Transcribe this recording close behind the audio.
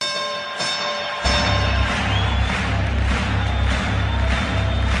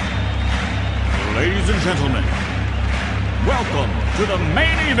Ladies and gentlemen, welcome to the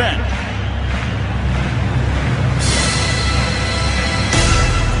main event.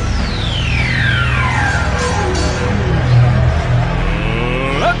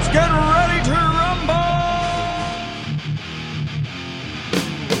 Let's get ready to rumble!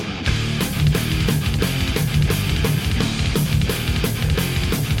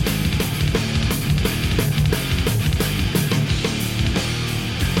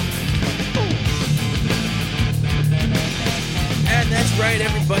 That's right,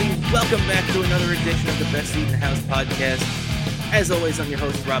 everybody. Welcome back to another edition of the Best Seat in the House podcast. As always, I'm your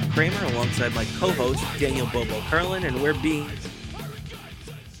host, Rob Cramer, alongside my co-host, Daniel Bobo Kurlan, and we're being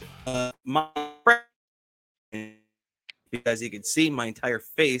my friend. As you can see, my entire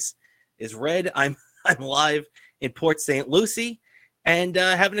face is red. I'm live in Port St Lucie and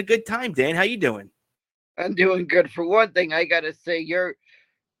having a good time. Dan, how you doing? I'm doing good. For one thing, I gotta say, you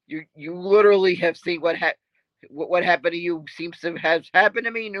literally have seen what happened to you has happened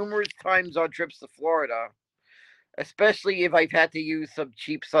to me numerous times on trips to Florida, especially if I've had to use some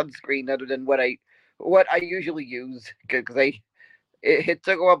cheap sunscreen other than what I usually use, because it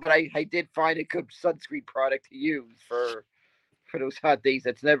took a while, but I did find a good sunscreen product to use for those hot days.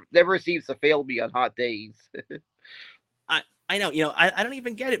 That's never seems to fail me on hot days. I know, I don't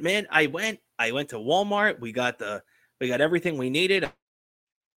even get it, man. I went to Walmart. We got everything we needed.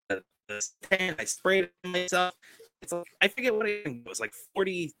 I sprayed it myself. It's like, I forget what it was, like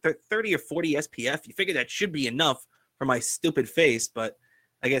 30 or 40 SPF. You figure that should be enough for my stupid face, but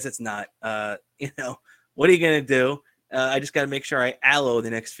I guess it's not. What are you going to do? I just got to make sure I aloe the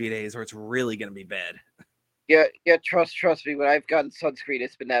next few days or it's really going to be bad. Yeah, trust me. When I've gotten sunscreen,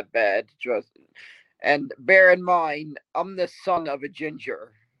 it's been that bad. And bear in mind, I'm the son of a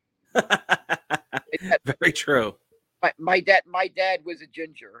ginger. Very true. My dad was a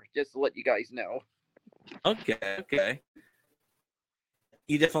ginger, just to let you guys know. Okay.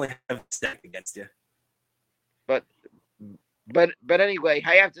 You definitely have a stack against you. But anyway,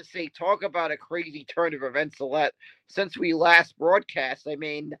 I have to say, talk about a crazy turn of events since we last broadcast. I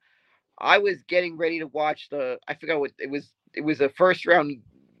mean, I was getting ready to watch I forgot what it was. It was a first round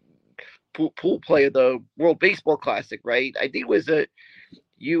pool play of the World Baseball Classic, right? I think it was a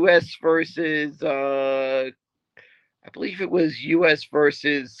U.S. versus I believe it was U.S.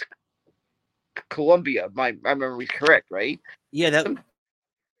 versus Colombia. My memory is correct, right? Yeah, that. I'm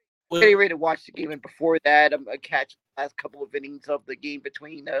getting ready to watch the game, and before that, I'm gonna catch the last couple of innings of the game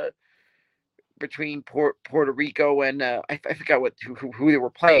between Puerto Rico and I forgot who they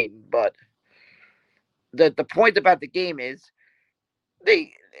were playing. But the point about the game is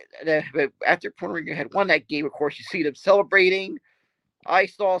after Puerto Rico had won that game, of course, you see them celebrating. I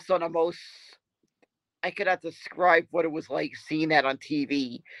saw some of most. I cannot describe what it was like seeing that on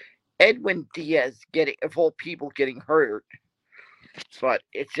TV. Edwin Diaz of all people, getting hurt. But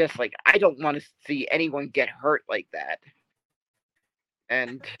it's just like, I don't want to see anyone get hurt like that.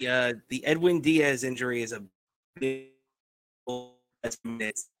 And the Edwin Diaz injury is a big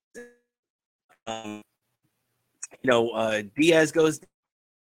minutes. Diaz goes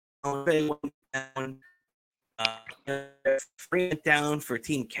down, bring it down for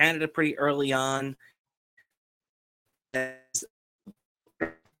Team Canada pretty early on. There's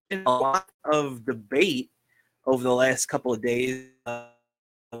been a lot of debate over the last couple of days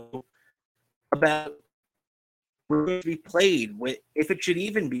about where it should be played, if it should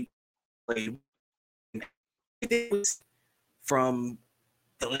even be played. From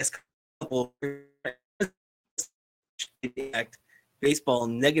the last couple of years, baseball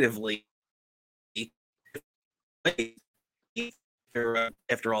negatively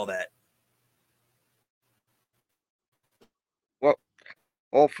after all that.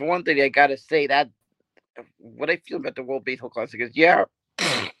 Well, for one thing, I gotta say that what I feel about the World Baseball Classic is, yeah,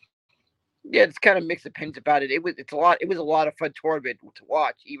 it's kind of mixed opinions about it. It was a lot of fun tournament to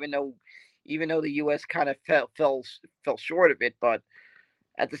watch, even though the U.S. kind of fell short of it. But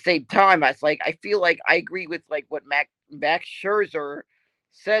at the same time, I feel like I agree with like what Max Scherzer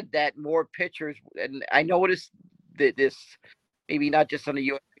said, that more pitchers, and I noticed that this maybe not just on the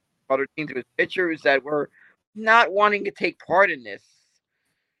U.S. other teams, with pitchers that were not wanting to take part in this.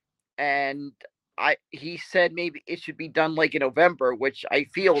 And he said maybe it should be done like in November, which I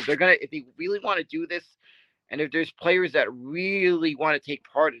feel if they really want to do this, and if there's players that really want to take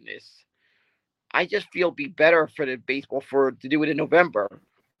part in this, I just feel it'd be better for the baseball to do it in November.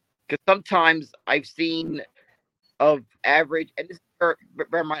 Because sometimes I've seen of average, and this is bear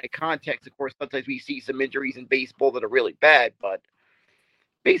in mind the context, of course, sometimes we see some injuries in baseball that are really bad, but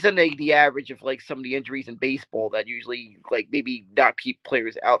based on the average of like some of the injuries in baseball that usually like maybe not keep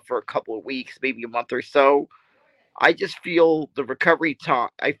players out for a couple of weeks, maybe a month or so. I just feel the recovery time.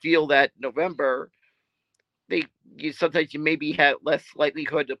 I feel that November they sometimes you maybe have less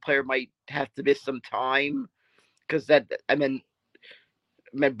likelihood the player might have to miss some time because that I mean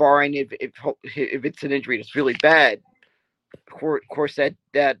barring if it's an injury that's really bad. Of course that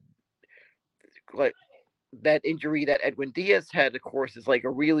like that injury that Edwin Diaz had, of course, is like a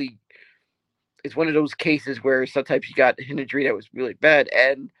really it's one of those cases where sometimes you got an injury that was really bad.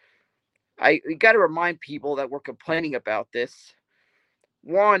 And we got to remind people that were complaining about this.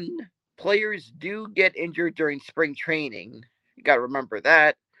 One, players do get injured during spring training. You got to remember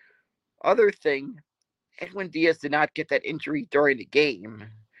that. Other thing, Edwin Diaz did not get that injury during the game.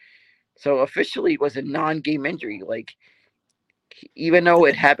 So officially, it was a non-game injury. Like even though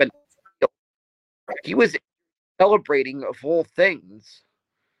it happened, he was celebrating of all things.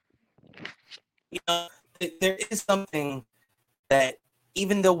 You know, there is something that,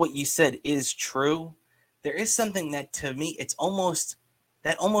 even though what you said is true, there is something that to me almost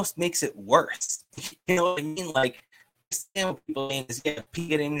makes it worse. You know what I mean? Like, what people saying is, yeah, people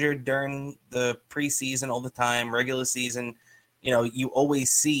get injured during the preseason all the time, regular season. You know, you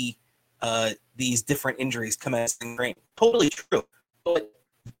always see these different injuries come out of spring training. Totally true. But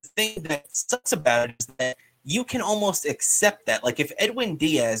the thing that sucks about it is that you can almost accept that. Like, if Edwin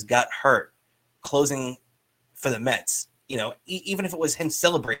Diaz got hurt closing for the Mets, you know, even if it was him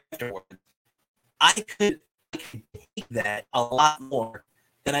celebrating afterward, I could take that a lot more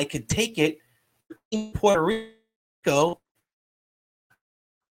than I could take it in Puerto Rico.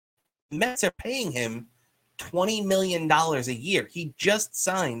 The Mets are paying him $20 million a year. He just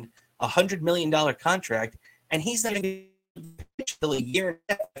signed a $100 million contract, and he's not going to pitch till a year and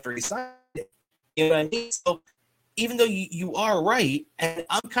a half after he signed it. You know what I mean? So even though you are right, and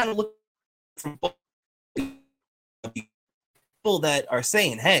I'm kind of looking from both people that are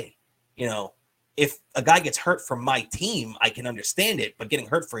saying, hey, you know, if a guy gets hurt from my team, I can understand it, but getting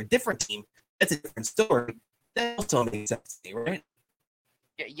hurt for a different team, that's a different story. That also makes sense to me, right?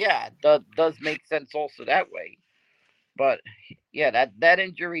 Yeah, that does make sense also that way. But yeah, that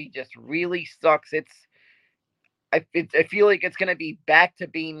injury just really sucks. I feel like it's gonna be back to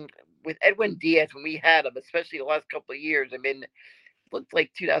being with Edwin Diaz when we had him, especially the last couple of years. I mean, looked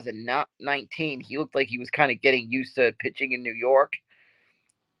like 2019. He looked like he was kind of getting used to pitching in New York.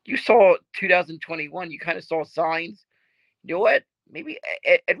 You saw 2021. You kind of saw signs. You know what? Maybe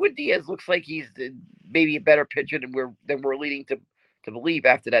Edwin Diaz looks like he's maybe a better pitcher than we're leading to believe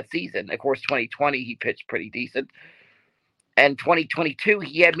after that season. Of course, 2020 he pitched pretty decent, and 2022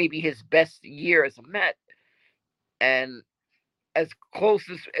 he had maybe his best year as a Met, and as close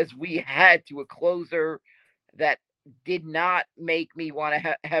as we had to a closer that did not make me want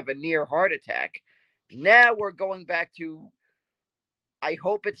to have a near heart attack. Now we're going back to. I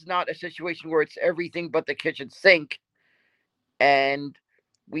hope it's not a situation where it's everything but the kitchen sink, and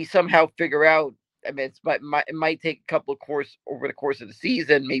we somehow figure out. I mean, it might take a couple of course over the course of the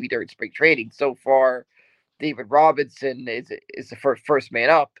season, maybe during spring training. So far, David Robinson is the first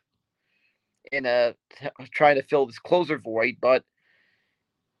man up in trying to fill this closer void, but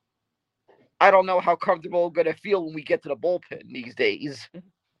I don't know how comfortable I'm going to feel when we get to the bullpen these days.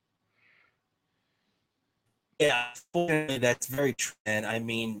 Yeah, fortunately, that's very true. And I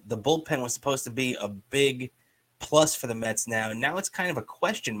mean, the bullpen was supposed to be a big plus for the Mets now. Now it's kind of a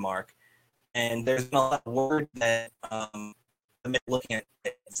question mark. And there's been a lot of word that the Mets looking at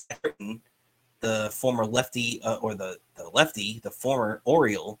Zach Britton, the former lefty, or the lefty, the former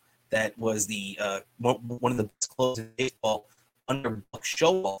Oriole, that was the one of the best closers in baseball under Buck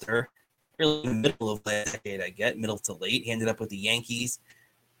Showalter, really in the middle of last decade, middle to late. He ended up with the Yankees.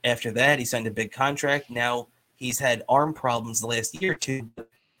 After that, he signed a big contract. Now he's had arm problems the last year or two, but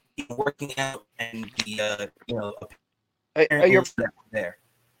he's working out, and the You're there.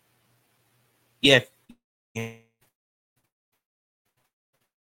 Yeah. Dan,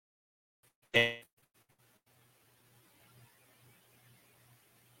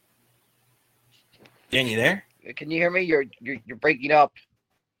 you there? Can you hear me? You're breaking up.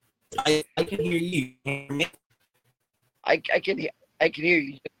 I can hear you. Can you hear me? I can hear you.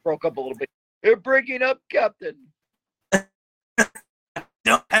 You just broke up a little bit. You're breaking up, Captain.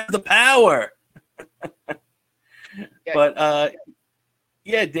 Don't have the power. Yeah. But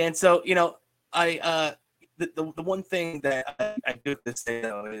yeah, Dan. So I the one thing that I do have to say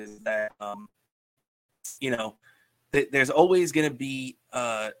though is that there's always going to be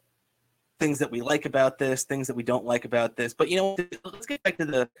things that we like about this, things that we don't like about this. But let's get back to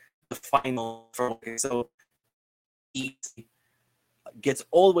the final for okay. So gets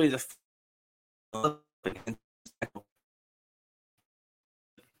all the way to the final.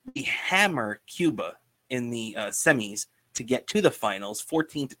 We hammer Cuba in the semis to get to the finals.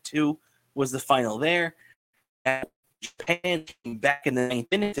 14-2 was the final there. And Japan came back in the ninth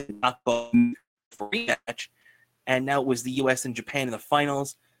inning to knock off for a rematch, and now it was the U.S. and Japan in the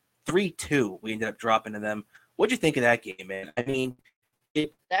finals. 3-2, we ended up dropping to them. What'd you think of that game, man? I mean,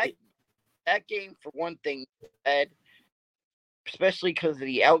 that game, for one thing, Ed, especially because of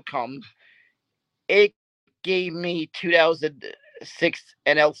the outcome, it gave me 2006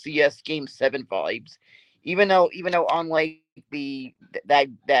 NLCS Game 7 vibes. Even though unlike the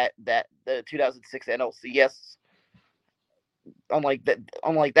 2006 NLCS, unlike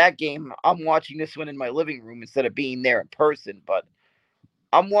that game, I'm watching this one in my living room instead of being there in person. But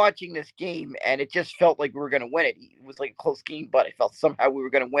I'm watching this game, and it just felt like we were going to win it. It was like a close game, but I felt somehow we were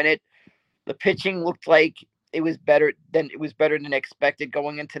going to win it. The pitching looked like it was better than expected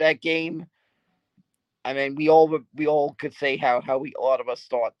going into that game. I mean, we all could say how a lot of us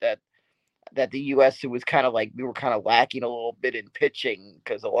thought that the U.S. it was kind of like we were kind of lacking a little bit in pitching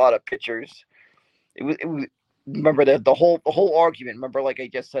because a lot of pitchers. It was remember the whole argument. Remember, like I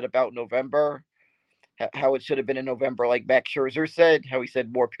just said about November, how it should have been in November, like Max Scherzer said, how he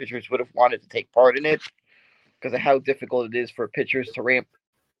said more pitchers would have wanted to take part in it because of how difficult it is for pitchers to ramp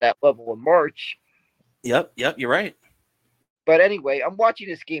that level in March. Yep, you're right. But anyway, I'm watching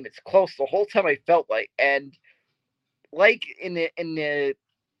this game. It's close the whole time. I felt like, and like in the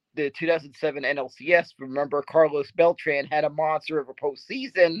 2007 NLCS, remember Carlos Beltran had a monster of a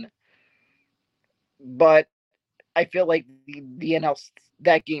postseason, but I feel like the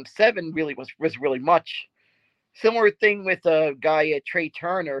that Game 7 really was really much. Similar thing with a guy Trey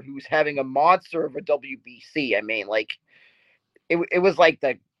Turner who's having a monster of a WBC. I mean, like it was like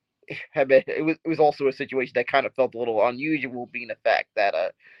the. I mean, it was also a situation that kind of felt a little unusual, being the fact that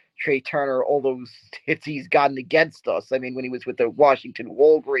Trey Turner, all those hits he's gotten against us. I mean, when he was with the Washington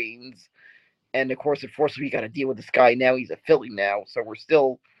Walgreens, and of course, unfortunately, we got to deal with this guy now. He's a Philly now, so we're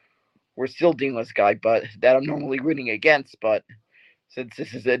still dealing with this guy, but that I'm normally rooting against. But since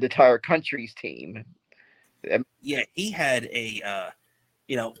this is an entire country's team, yeah, he had a.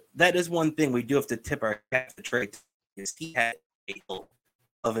 That is one thing we do have to tip our cap to Trey. Is he had a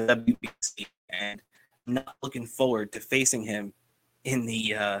of a WBC, and I'm not looking forward to facing him in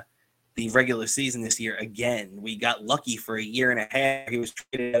the regular season this year again. We got lucky for a year and a half. He was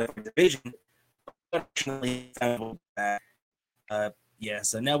traded out of the division. Unfortunately,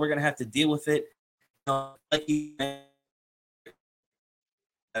 so now we're gonna have to deal with it.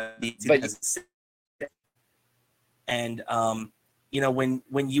 And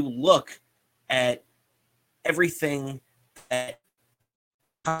when you look at everything that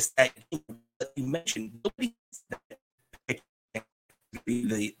you mentioned, nobody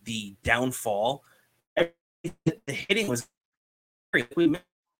the downfall. The hitting was great. We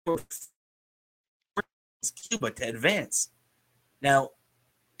Cuba to advance. Now,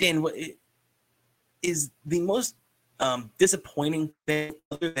 Dan, what is the most disappointing thing,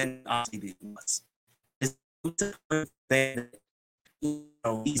 other than obviously the US, is the disappointing thing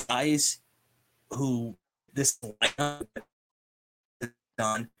that these guys who this lineup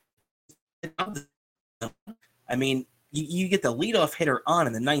done. I mean, you get the leadoff hitter on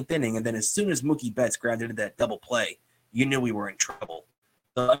in the ninth inning, and then as soon as Mookie Betts grounded into that double play, you knew we were in trouble.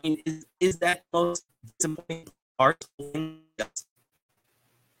 So, I mean, is that the most disappointing part?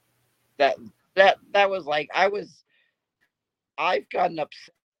 That was like I've gotten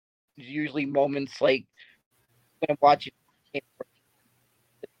upset. Usually moments like when I'm watching,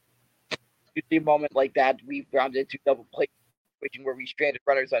 usually a moment like that we've grounded into double play situation where we stranded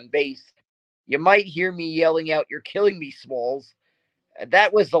runners on base. You might hear me yelling out, "You're killing me, Smalls."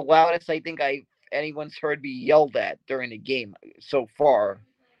 That was the loudest I think anyone's heard me yelled at during the game so far.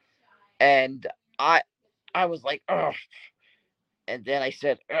 And I was like, ugh. And then I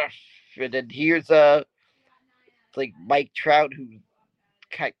said, ugh. And then here's like Mike Trout, who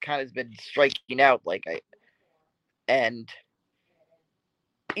kind of has been striking out and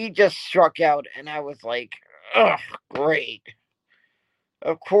he just struck out, and I was like, ugh, great.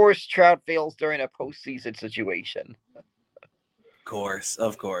 Of course, Trout fails during a postseason situation.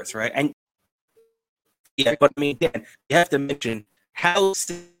 Of course, right? And yeah, but I mean, Dan, you have to mention how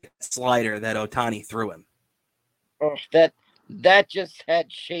slider that Ohtani threw him. Oh, that just had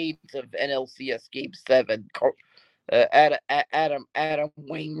shades of NLCS Game 7. Adam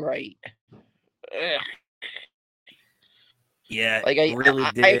Wainwright. Ugh. Yeah, like I really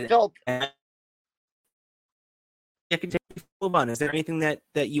did. I felt. move on, is there anything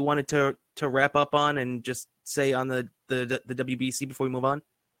that you wanted to wrap up on and just say on the WBC before we move on?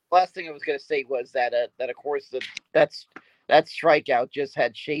 Last thing I was going to say was that of course that strikeout just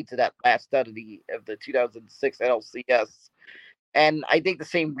had shades of that last stud of the 2006 NLCS, and I think the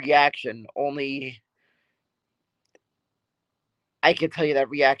same reaction. Only I can tell you that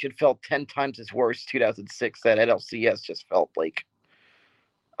reaction felt 10 times as worse. 2006 that NLCS just felt like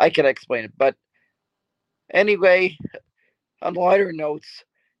I can explain it, but anyway, on lighter notes,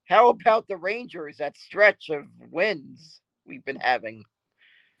 how about the Rangers? That stretch of wins we've been having.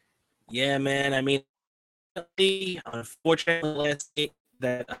 Yeah, man. I mean, unfortunately, last night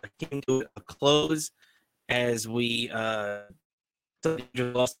that came to a close as we lost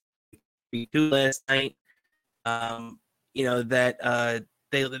 3-2 last night. That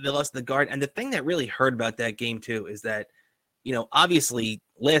they lost the guard, and the thing that really hurt about that game too is that obviously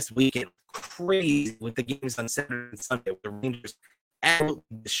last weekend crazy with the games on Saturday and Sunday with the Rangers absolutely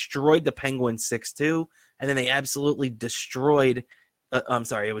destroyed the Penguins 6-2, and then they absolutely destroyed. I'm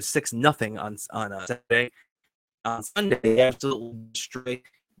sorry, it was 6-0 on Saturday. On Sunday, they absolutely destroyed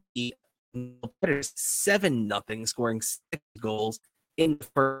the Predators 7-0, scoring 6 goals in the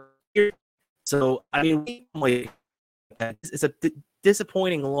first year. So I mean, it's a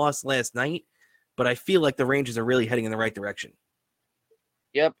disappointing loss last night, but I feel like the Rangers are really heading in the right direction.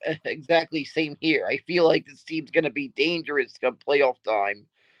 Yep, exactly. Same here. I feel like this team's going to be dangerous come playoff time.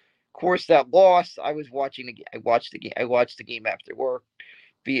 Of course, that loss. I watched the game after work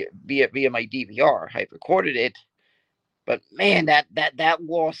via my DVR. I recorded it, but man, that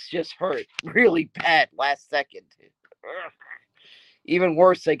loss just hurt really bad last second. Ugh. Even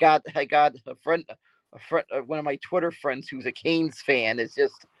worse, I got a friend, one of my Twitter friends who's a Canes fan is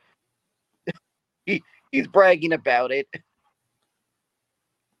just he's bragging about it.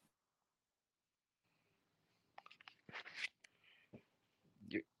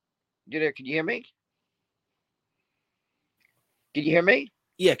 You there? Can you hear me? Can you hear me?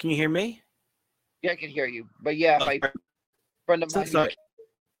 Yeah, can you hear me? Yeah, I can hear you. But yeah, my friend of mine,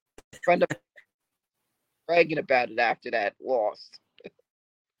 friend of bragging about it after that loss.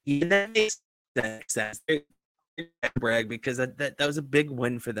 Yeah, that makes sense. Brag because that was a big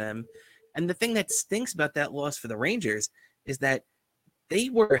win for them. And the thing that stinks about that loss for the Rangers is that they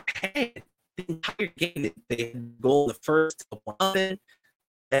were ahead the entire game. They had a goal in the first,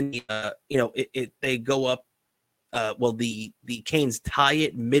 and they go up. The Canes tie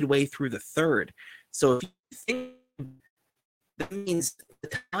it midway through the third. So if you think that means the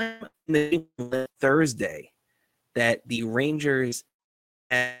time Thursday that the Rangers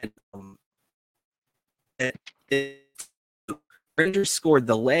had the Rangers scored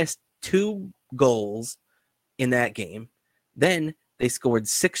the last 2 goals in that game. Then they scored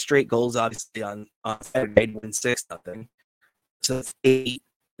 6 straight goals, obviously on Saturday to win 6-0. So that's 8.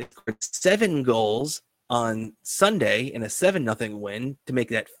 They scored 7 goals on Sunday in a 7-0 win to make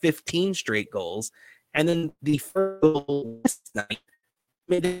that 15 straight goals. And then the first goal last night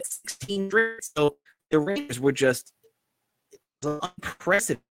made it 16 straight. So the Rangers were just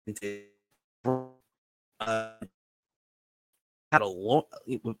unprecedented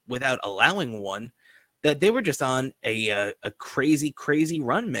without allowing one, that they were just on a crazy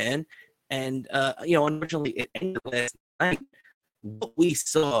run, man. And unfortunately, it ended last night. What we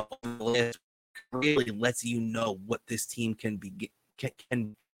saw last really lets you know what this team can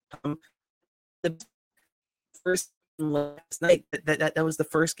become. The first last night, that was the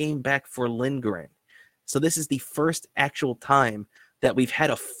first game back for Lindgren. So this is the first actual time that we've had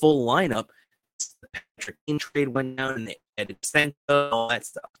a full lineup. The Patrick Kane trade went down, and they had all that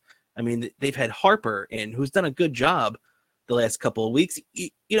stuff. I mean, they've had Harper in, who's done a good job the last couple of weeks.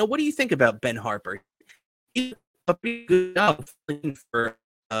 What do you think about Ben Harper? He's a pretty good job for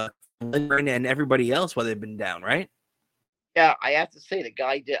Lindgren and everybody else while they've been down, right? Yeah, I have to say the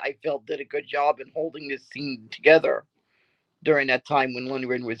guy did a good job in holding this team together during that time when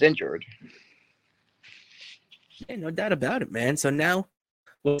Lindgren was injured. Yeah, no doubt about it, man. So now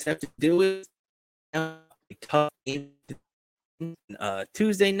what we have to do is a tough game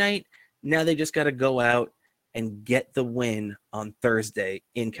Tuesday night. Now they just got to go out and get the win on Thursday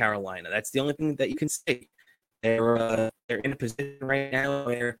in Carolina. That's the only thing that you can say. They're in a position right now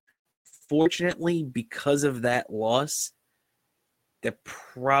where, fortunately, because of that loss, they're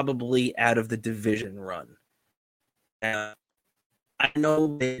probably out of the division run. I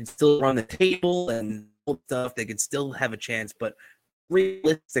know they can still run the table and stuff. They could still have a chance, but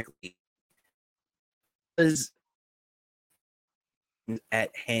realistically, is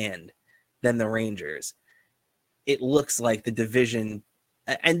at hand than the Rangers. It looks like the division,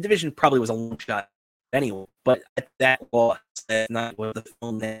 and division probably was a long shot anyway. But at that loss, that night was the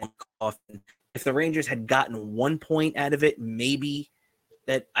full nail off. If the Rangers had gotten 1 point out of it, maybe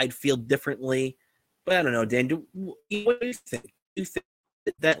that I'd feel differently. But I don't know, Dan. What do you think? Do you think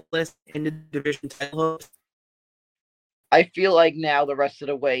that list in the division title hopes? I feel like now the rest of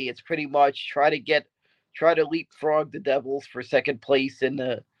the way it's pretty much try to leapfrog the Devils for second place in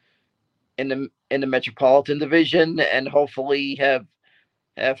the Metropolitan Division, and hopefully have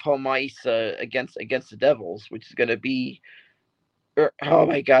home ice against the Devils, which is going to be, oh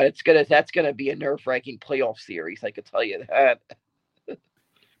my god, that's gonna be a nerve-wracking playoff series. I could tell you that.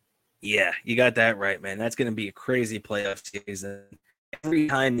 Yeah, you got that right, man. That's going to be a crazy playoff series. And every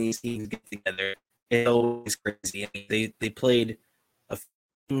time these teams get together, it's always crazy. I mean, they played a few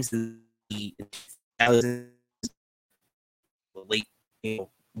teams in the 2000s, late,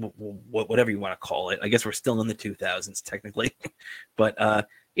 whatever you want to call it. I guess we're still in the 2000s technically, but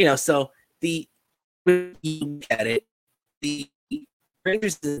so when you look at it, the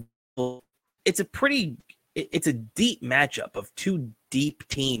Rangers, it's a deep matchup of two deep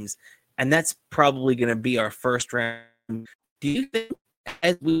teams, and that's probably going to be our first round. Do you think,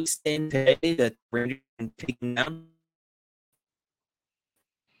 as we stand today, that Rangers can take them down?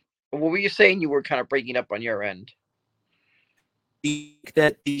 What were you saying? You were kind of breaking up on your end. Do you think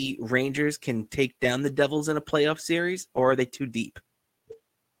that the Rangers can take down the Devils in a playoff series, or are they too deep?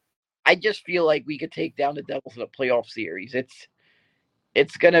 I just feel like we could take down the Devils in a playoff series.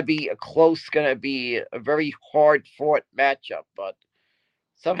 It's going to be a very hard fought matchup, but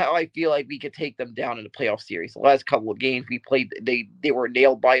somehow I feel like we could take them down in the playoff series. The last couple of games we played, they were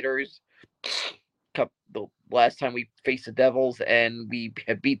nail biters. The last time we faced the Devils, and we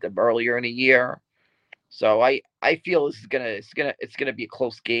had beat them earlier in the year. So I feel it's gonna be a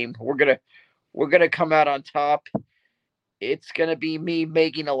close game. We're gonna come out on top. It's gonna be me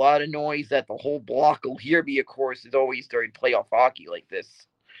making a lot of noise that the whole block will hear me. Of course, as always during playoff hockey like this.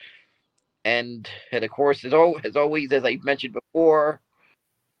 And of course, as always, as I mentioned before,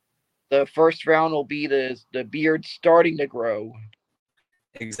 the first round will be the beard starting to grow.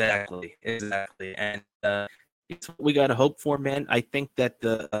 Exactly. And it's what we got to hope for, man. I think that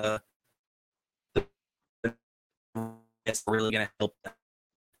it's really going to help the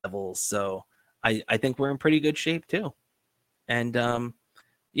Devils. So I think we're in pretty good shape too. And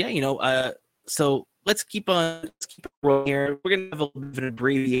so let's keep rolling here. We're gonna have a little bit of an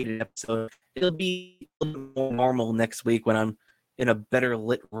abbreviated episode. It'll be a little more normal next week when I'm in a better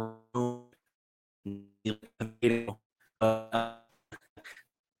lit room.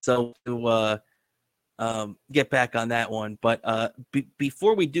 So to get back on that one, but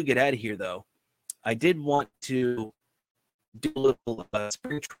before we do get out of here, though, I did want to do a little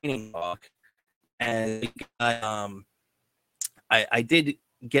spring training talk, and I did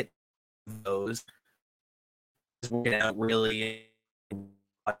get those working out really in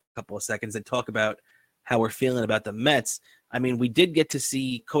a couple of seconds and talk about how we're feeling about the Mets. I mean, we did get to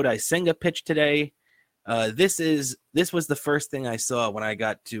see Kodai Senga pitch today. This was the first thing I saw when I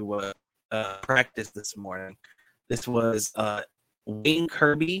got to practice this morning. This was Wayne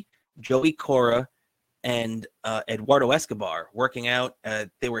Kirby, Joey Cora, and Eduardo Escobar working out.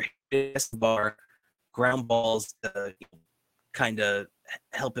 They were hitting Escobar ground balls to kind of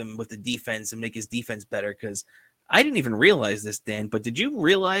help him with the defense and make his defense better, because I didn't even realize this, Dan, but did you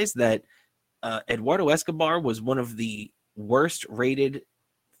realize that Eduardo Escobar was one of the worst rated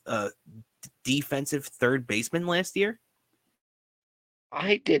defensive third baseman last year?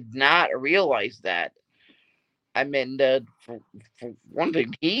 I did not realize that. I mean, for one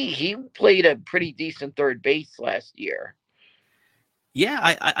thing, he played a pretty decent third base last year.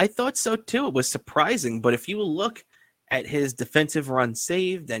 Yeah, I thought so too. It was surprising, but if you look at his defensive run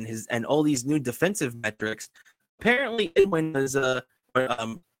saved and all these new defensive metrics, apparently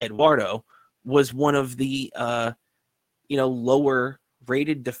Eduardo was one of the lower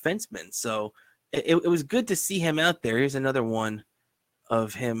rated defensemen. So it was good to see him out there. Here's another one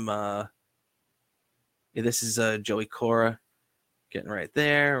of him. This is Joey Cora getting right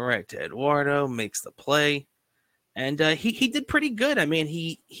there, right to Eduardo, makes the play, and he did pretty good. I mean,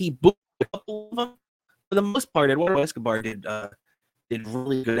 he booked a couple of them. For the most part, Eduardo Escobar did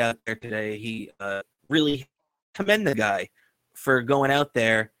really good out there today. He really commend the guy for going out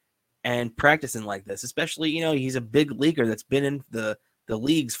there and practicing like this, especially, he's a big leaguer that's been in the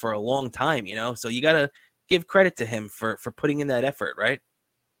leagues for a long time, so you got to give credit to him for putting in that effort, right?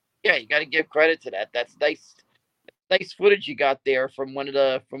 Yeah, you got to give credit to that. That's nice footage you got there from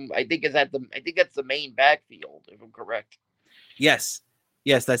I think that's the main backfield, if I'm correct. Yes,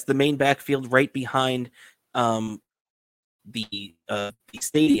 that's the main backfield right behind the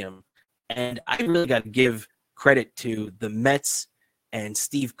stadium. And I really got to give credit to the Mets and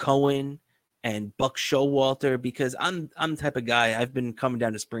Steve Cohen and Buck Showalter, because I'm the type of guy, I've been coming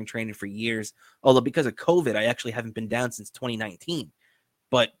down to spring training for years. Although because of COVID, I actually haven't been down since 2019.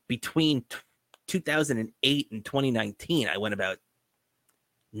 But between 2008 and 2019, I went about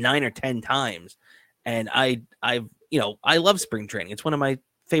 9 or 10 times. And I love spring training. It's one of my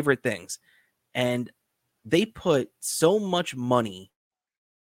favorite things. And they put so much money,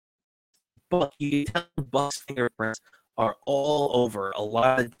 but you tell Buck's fingerprints are all over a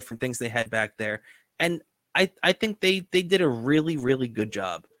lot of different things they had back there. And I think they did a really, really good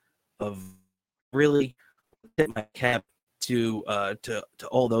job of really hit my cap to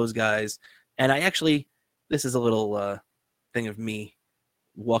all those guys. And I actually, this is a little thing of me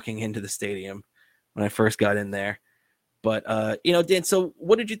walking into the stadium when I first got in there. But Dan, so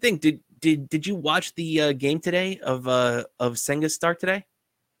what did you think? Did you watch the game today of Senga's start today?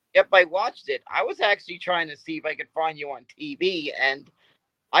 Yep, I watched it. I was actually trying to see if I could find you on TV, and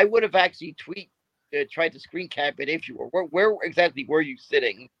I would have actually tried to screen cap it if you were. Where exactly were you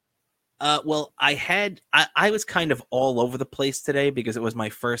sitting? Well, I was kind of all over the place today because it was my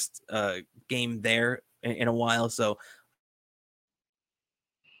first game there in a while. So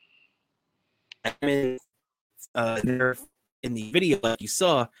I'm there in the video, like you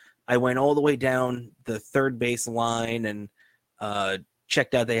saw, I went all the way down the third base line and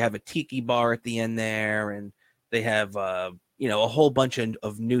checked out. They have a tiki bar at the end there, and they have a whole bunch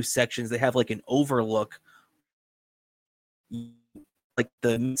of new sections. They have like an overlook, like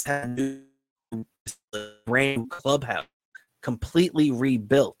the brand new clubhouse, completely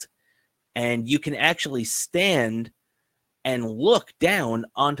rebuilt, and you can actually stand and look down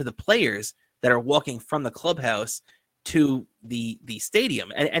onto the players that are walking from the clubhouse to the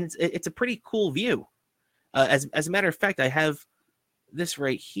stadium, and it's a pretty cool view. As a matter of fact, I have this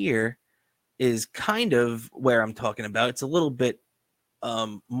right here is kind of where I'm talking about. It's a little bit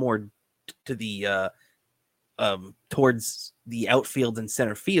more to the towards the outfield and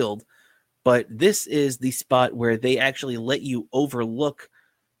center field, but this is the spot where they actually let you overlook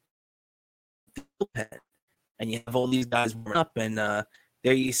the bullpen, and you have all these guys warming up, and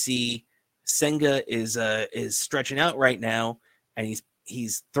there you see Senga is stretching out right now, and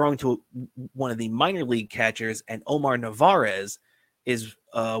he's throwing to one of the minor league catchers, and Omar Narvaez is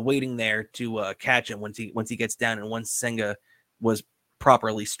waiting there to catch him once he gets down, and once Senga was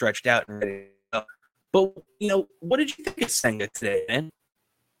properly stretched out and ready to go. But what did you think of Senga today, man?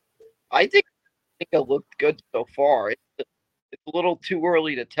 I think it looked good so far. It's a little too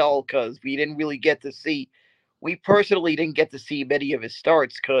early to tell because we didn't really get to see. We personally didn't get to see many of his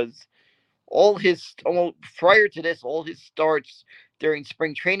starts because prior to this, all his starts during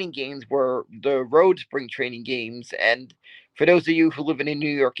spring training games were the road spring training games. And for those of you who live in the New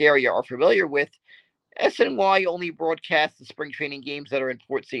York area are familiar with, SNY only broadcasts the spring training games that are in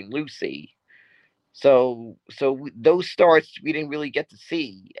Port St Lucie. So those starts we didn't really get to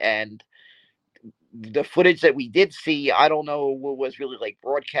see, and the footage that we did see, I don't know what was really like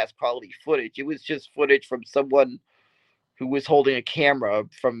broadcast quality footage. It was just footage from someone who was holding a camera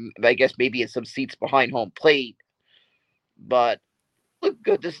from, I guess, maybe in some seats behind home plate. But look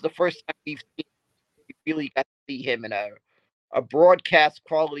good. This is the first time we really got to see him in a broadcast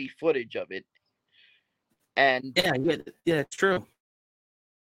quality footage of it. And yeah, it's true.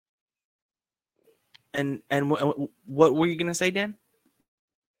 And what were you gonna say, Dan?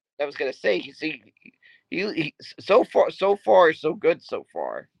 I was gonna say, you see, he so far so good so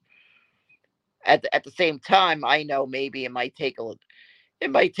far. At the same time, I know maybe it might take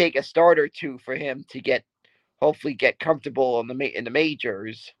a start or two for him to hopefully get comfortable in the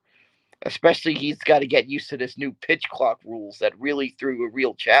majors. Especially he's got to get used to this new pitch clock rules that really threw a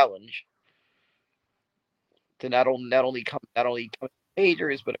real challenge to not only come to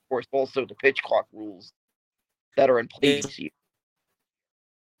majors, but of course also the pitch clock rules that are in place this year.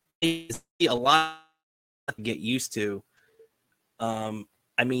 It's a lot to get used to. I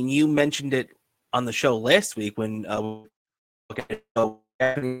mean, you mentioned it on the show last week when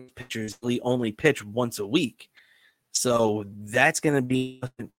Japanese pitchers only pitch once a week, so that's going to be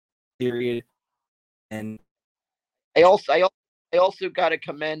a period. And I also got to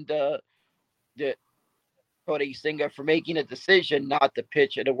commend the Cody Senga for making a decision not to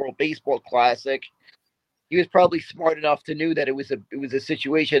pitch at a World Baseball Classic. He was probably smart enough to know that it was a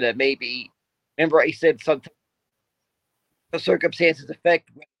situation that maybe. Remember, I said sometimes the circumstances affect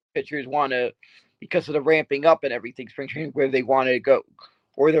when pitchers want to, because of the ramping up and everything, spring training, whether they want to go,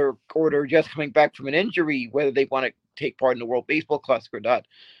 or they're just coming back from an injury, whether they want to take part in the World Baseball Classic or not.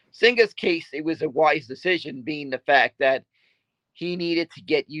 Senga's case, it was a wise decision, being the fact that he needed to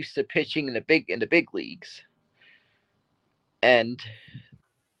get used to pitching in the big leagues. And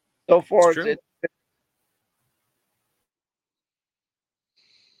so It's far, true.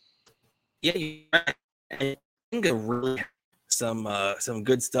 Yeah, you're right. And Inga really had some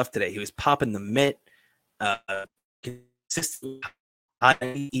good stuff today. He was popping the mitt, consistently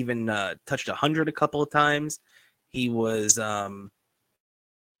high, even touched 100 a couple of times. He was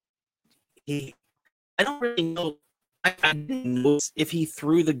he. I don't really know. I didn't know if he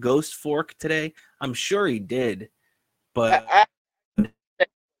threw the ghost fork today. I'm sure he did, but I,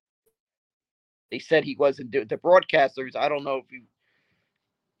 they said he wasn't doing the broadcasters. I don't know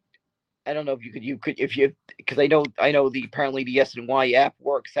if you could if you because I know the apparently the SNY app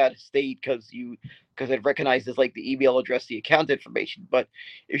works out of state because it recognizes like the email address, the account information. But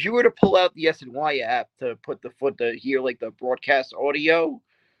if you were to pull out the SNY app to put the foot to hear like the broadcast audio,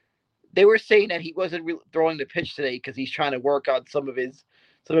 they were saying that he wasn't throwing the pitch today because he's trying to work on some of his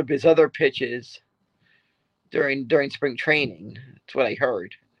other pitches during spring training. That's what I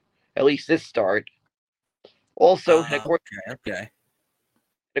heard. At least this start. Also, and okay.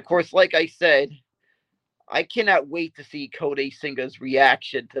 of course, like I said, I cannot wait to see Kodai Senga's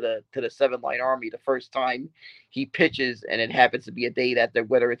reaction to the seven line army the first time he pitches, and it happens to be a day that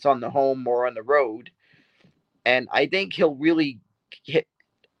whether it's on the home or on the road. And I think he'll really hit.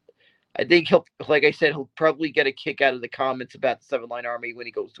 I think he'll, like I said, he'll probably get a kick out of the comments about the seven line army when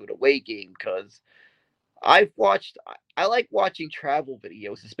he goes to an away game because I like watching travel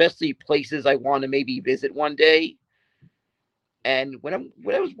videos, especially places I want to maybe visit one day. And when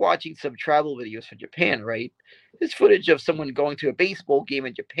I was watching some travel videos from Japan, right, there's footage of someone going to a baseball game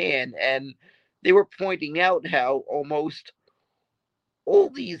in Japan, and they were pointing out how almost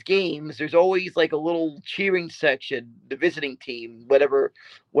all these games, there's always like a little cheering section, the visiting team, whether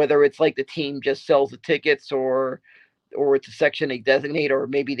it's like the team just sells the tickets or it's a section they designate, or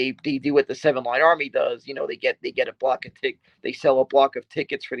maybe they do what the seven line army does. You know, they get a block of they sell a block of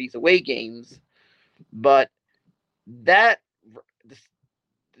tickets for these away games. But that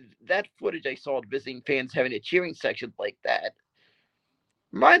that footage I saw of visiting fans having a cheering section like that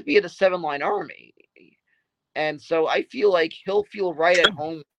reminds me of the seven line army. And so I feel like he'll feel right at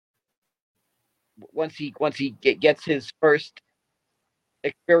home once he gets his first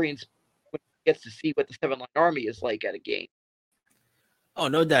experience, when he gets to see what the seven line army is like at a game. Oh,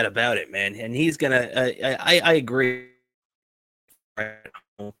 no doubt about it, man. And he's gonna. I agree.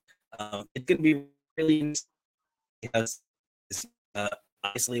 It's gonna be really because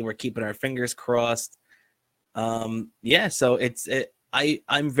obviously we're keeping our fingers crossed. Yeah, so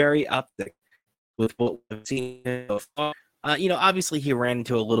I'm very optimistic with what we've seen so far. Obviously he ran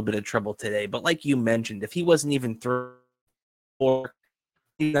into a little bit of trouble today, but like you mentioned, if he wasn't even through four,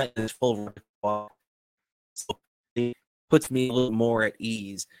 he's not his full ball, so it puts me a little more at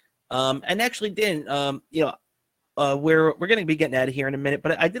ease. And actually, Dan, we're going to be getting out of here in a minute,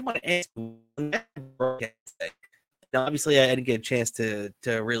 but I did want to ask you. Now, obviously, I didn't get a chance to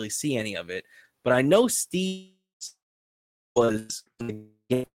really see any of it, but I know Steve was.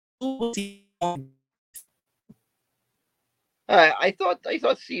 I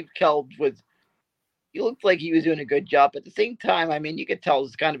thought Steve Kelb was. He looked like he was doing a good job. At the same time, I mean, you could tell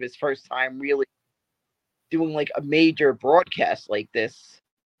it's kind of his first time really doing like a major broadcast like this.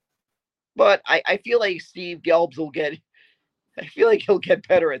 But I feel like Steve Gelbs will get. I feel like he'll get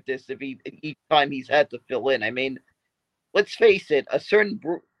better at this if each time he's had to fill in. I mean, let's face it, a certain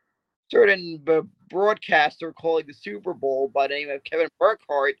broadcaster calling the Super Bowl by the name of Kevin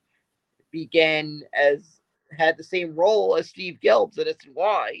Burkhardt had the same role as Steve Gelbs at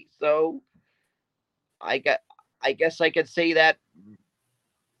SNY. So I got I guess I could say that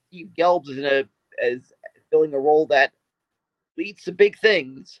Steve Gelbs is filling a role that leads to big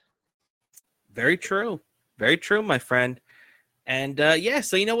things. Very true, my friend. And yeah,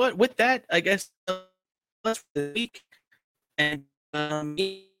 so you know what? With that, I guess that's for the week. And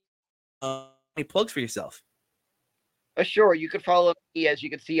any plugs for yourself? Sure, you can follow me as you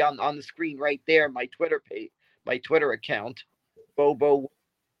can see on the screen right there. My Twitter page, my Twitter account, Bobo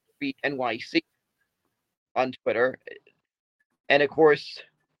NYC on Twitter, and of course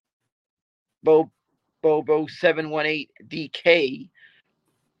Bobo 718 DK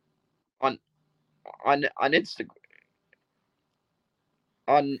on on Instagram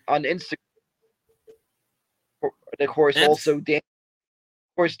on Instagram. And of course,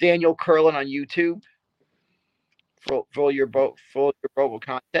 Daniel Kurlan on YouTube for all your Bobo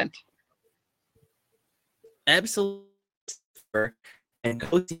content. Absolutely. And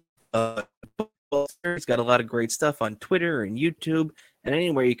go see, he's got a lot of great stuff on Twitter and YouTube and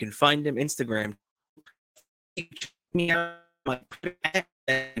anywhere you can find him. Instagram. Me out my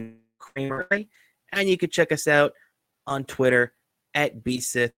Kramer, and you can check us out on Twitter at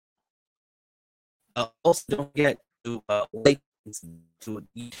BSith. Also, don't forget to like to the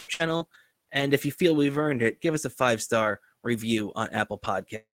YouTube channel, and if you feel we've earned it, give us a 5-star review on Apple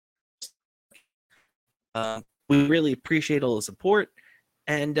Podcasts. We really appreciate all the support,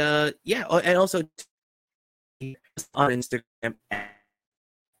 and and also on Instagram.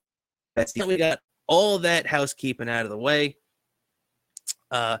 We got all that housekeeping out of the way.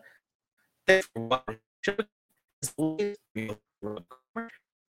 Thanks for watching the show.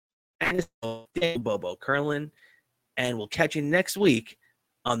 And this is Bobo Kurlan, and we'll catch you next week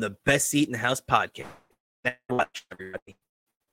on the Best Seat in the House podcast. Thanks for watching, everybody.